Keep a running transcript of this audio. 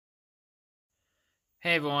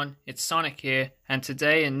Hey everyone, it's Sonic here, and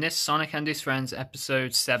today in this Sonic and His Friends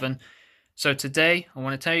episode 7. So today, I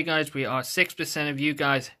want to tell you guys we are 6% of you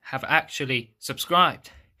guys have actually subscribed.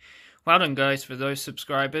 Well done guys for those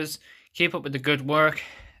subscribers, keep up with the good work,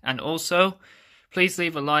 and also, please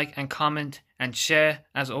leave a like and comment and share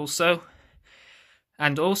as also.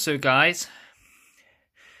 And also guys,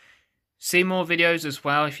 see more videos as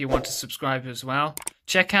well if you want to subscribe as well.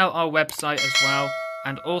 Check out our website as well.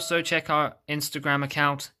 And also check our Instagram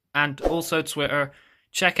account and also Twitter.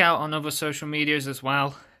 Check out on other social medias as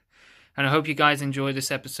well. And I hope you guys enjoy this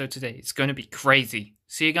episode today. It's going to be crazy.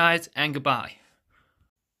 See you guys and goodbye.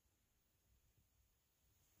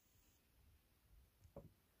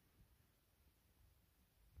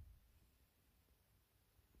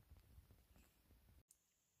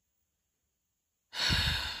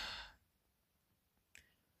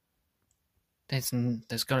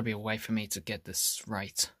 There's got to be a way for me to get this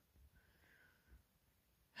right.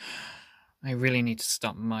 I really need to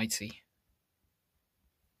stop Mighty.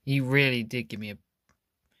 He really did give me a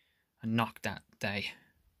knock that day.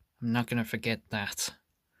 I'm not going to forget that.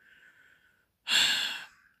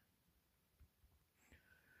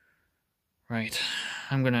 Right,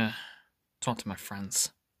 I'm going to talk to my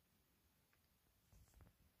friends.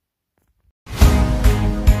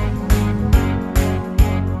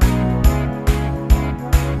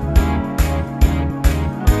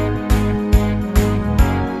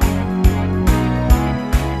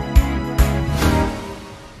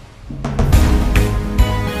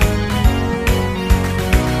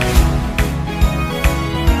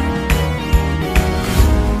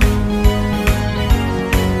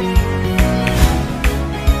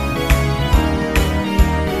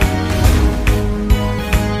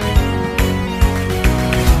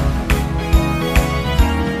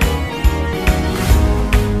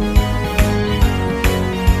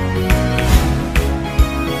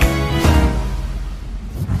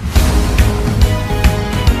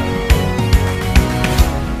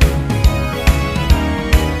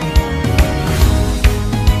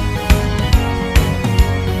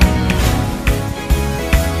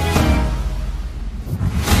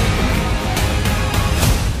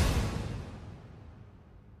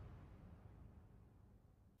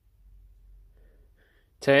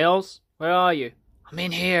 Tails, where are you? I'm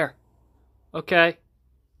in here. Okay.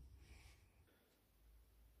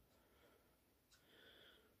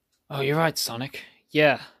 Oh, you're right, Sonic.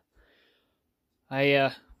 Yeah.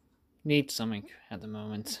 I, need something at the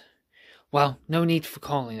moment. Well, no need for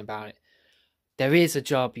calling about it. There is a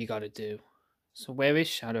job you gotta do. So where is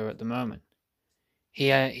Shadow at the moment?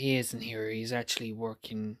 He isn't here. He's actually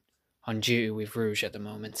working on duty with Rouge at the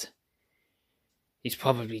moment. He's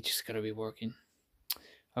probably just gotta be working.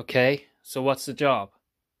 Okay, so what's the job?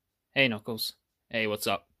 Hey Knuckles. Hey, what's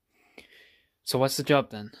up? So what's the job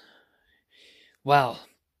then? Well,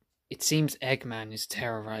 it seems Eggman is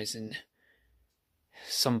terrorizing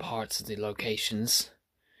some parts of the locations.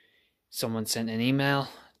 Someone sent an email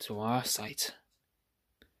to our site.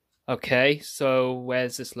 Okay, so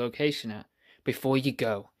where's this location at? Before you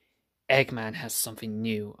go, Eggman has something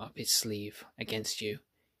new up his sleeve against you.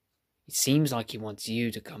 It seems like he wants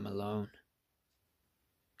you to come alone.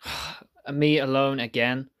 Me alone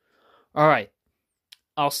again? Alright,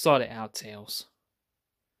 I'll sort it out, Tails.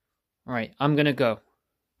 Alright, I'm gonna go.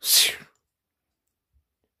 It's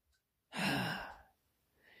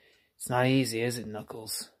not easy, is it,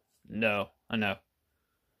 Knuckles? No, I know.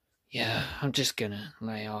 Yeah, I'm just gonna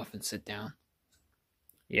lay off and sit down.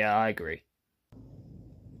 Yeah, I agree.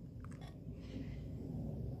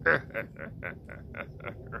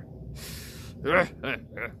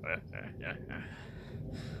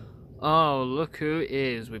 Oh, look who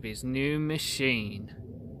is with his new machine.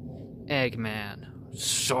 Eggman.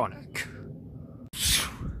 Sonic.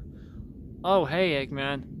 Oh, hey,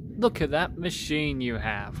 Eggman. Look at that machine you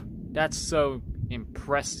have. That's so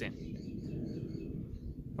impressive.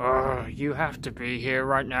 You have to be here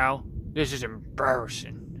right now. This is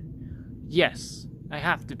embarrassing. Yes, I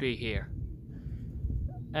have to be here.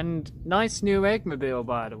 And nice new Eggmobile,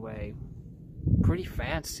 by the way. Pretty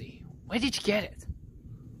fancy. Where did you get it?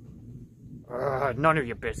 None of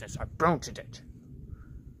your business. I broached it.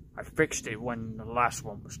 I fixed it when the last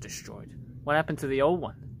one was destroyed. What happened to the old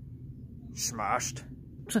one? Smashed.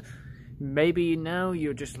 Maybe now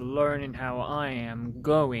you're just learning how I am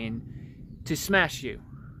going to smash you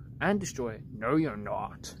and destroy it. No, you're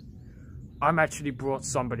not. I'm actually brought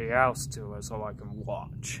somebody else to it so I can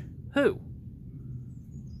watch. Who?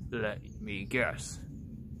 Let me guess.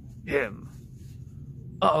 Him.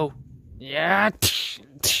 Uh-oh. Yeah.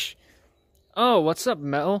 Oh, what's up,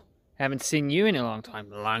 Metal? Haven't seen you in a long time.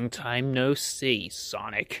 Long time no see,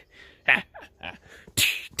 Sonic.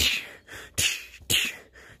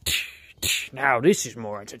 Now this is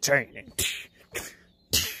more entertaining.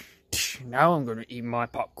 Now I'm gonna eat my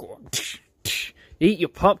popcorn. Eat your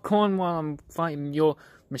popcorn while I'm fighting your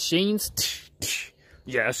machines?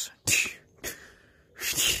 Yes.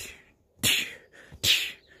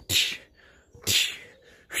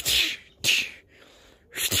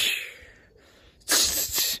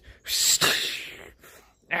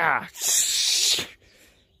 Ah,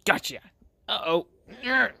 gotcha. Uh-oh.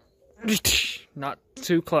 Not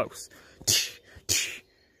too close.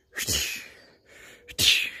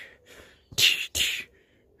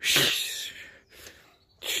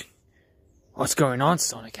 What's going on,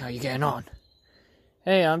 Sonic? How you getting on?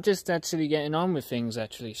 Hey, I'm just actually getting on with things,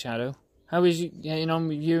 actually, Shadow. How is you getting on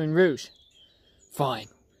with you and Rouge? Fine.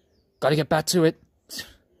 Gotta get back to it.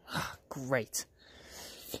 Great.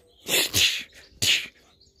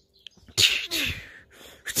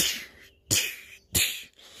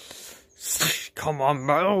 Come on,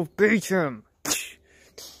 Metal, beat him!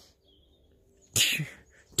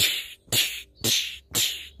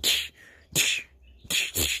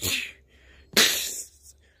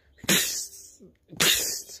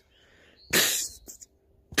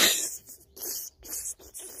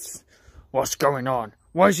 What's going on?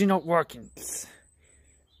 Why is he not working?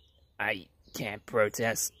 I can't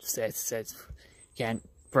protest. Can't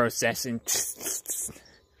process him.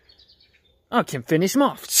 I can finish him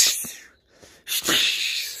off.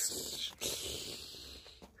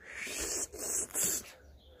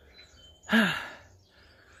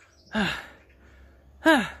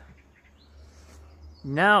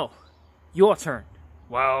 Now, your turn.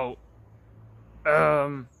 Well,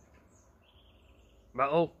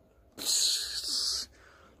 Metal,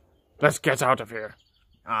 let's get out of here.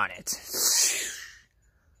 On it.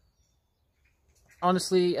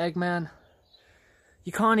 Honestly, Eggman,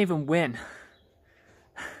 you can't even win.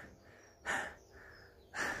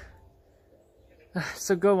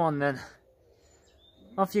 So go on then.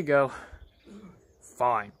 Off you go.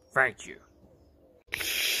 Fine, thank you.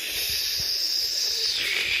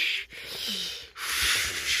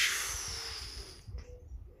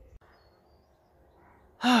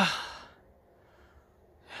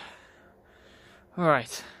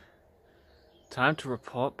 Alright. Time to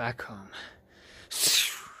report back home.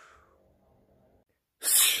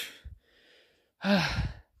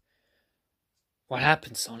 What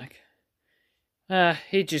happened, Sonic?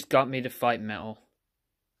 He just got me to fight Metal.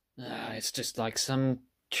 It's just like some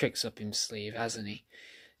tricks up his sleeve, hasn't he?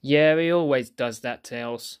 Yeah, he always does that,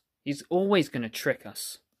 Tails. He's always gonna trick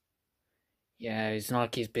us. Yeah, it's not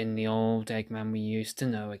like he's been the old Eggman we used to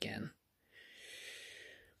know again.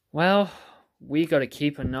 Well, we gotta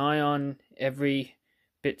keep an eye on every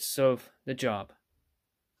bits of the job.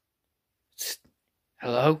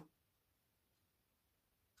 Hello?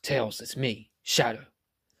 Tails, it's me, Shadow.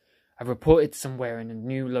 I've reported somewhere in a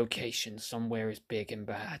new location. Somewhere is big and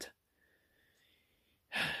bad.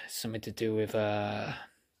 Something to do with,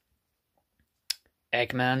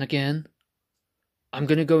 Eggman again? I'm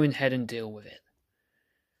gonna go ahead and deal with it.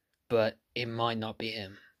 But it might not be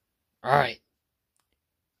him. Alright.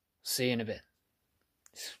 See you in a bit.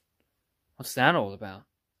 What's that all about?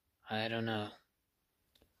 I don't know.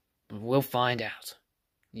 But we'll find out.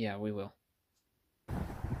 Yeah, we will.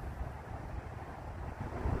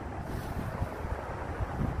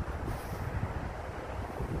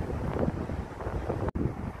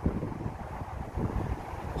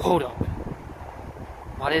 Hold up.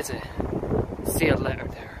 What is it? See a letter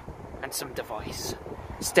there. And some device.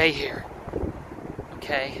 Stay here.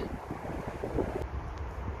 Okay?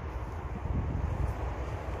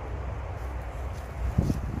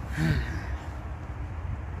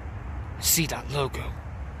 See that logo?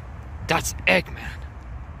 That's Eggman.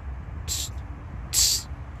 Tss, tss,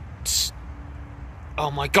 tss.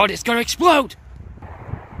 Oh my god, it's gonna explode!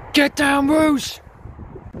 Get down, Rouge!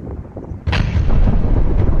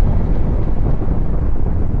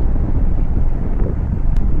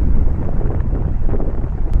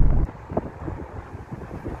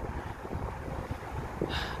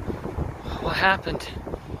 What happened?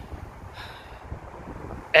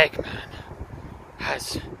 Eggman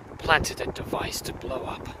has planted a device to blow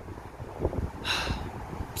up.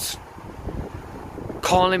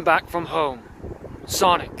 Calling back from home.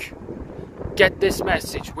 Sonic, get this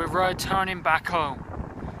message. We're returning back home.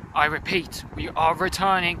 I repeat, we are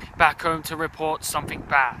returning back home to report something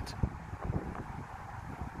bad.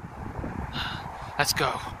 Let's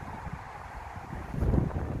go.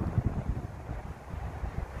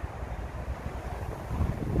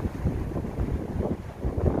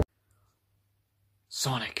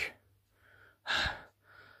 Sonic.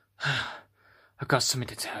 I've got something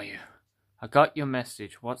to tell you. I got your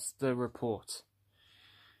message. What's the report?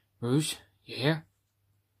 Rouge, you here?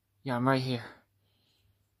 Yeah, I'm right here.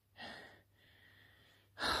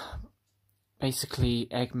 Basically,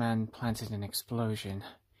 Eggman planted an explosion.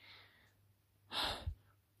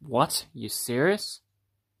 What? You serious?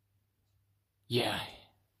 Yeah,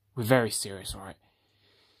 we're very serious, alright.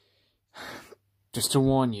 Just to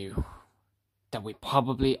warn you that we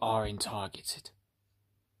probably aren't targeted.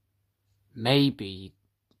 Maybe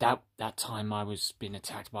that time I was being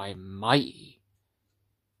attacked by Mighty,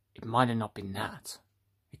 it might have not been that.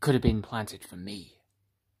 It could have been planted for me.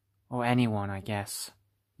 Or anyone, I guess.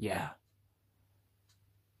 Yeah.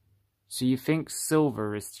 So you think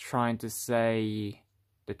Silver is trying to say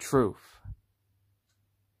the truth?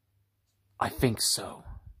 I think so.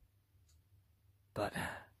 But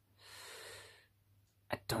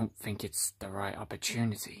I don't think it's the right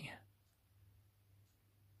opportunity.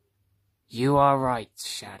 You are right,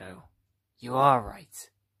 Shadow. You are right.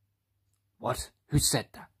 What? Who said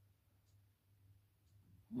that?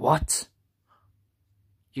 What?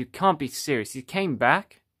 You can't be serious. He came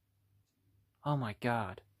back? Oh my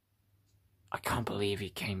god. I can't believe he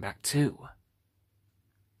came back too.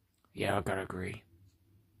 Yeah, I gotta agree.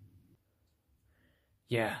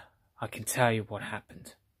 Yeah, I can tell you what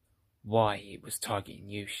happened. Why he was targeting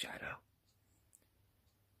you, Shadow.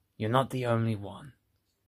 You're not the only one.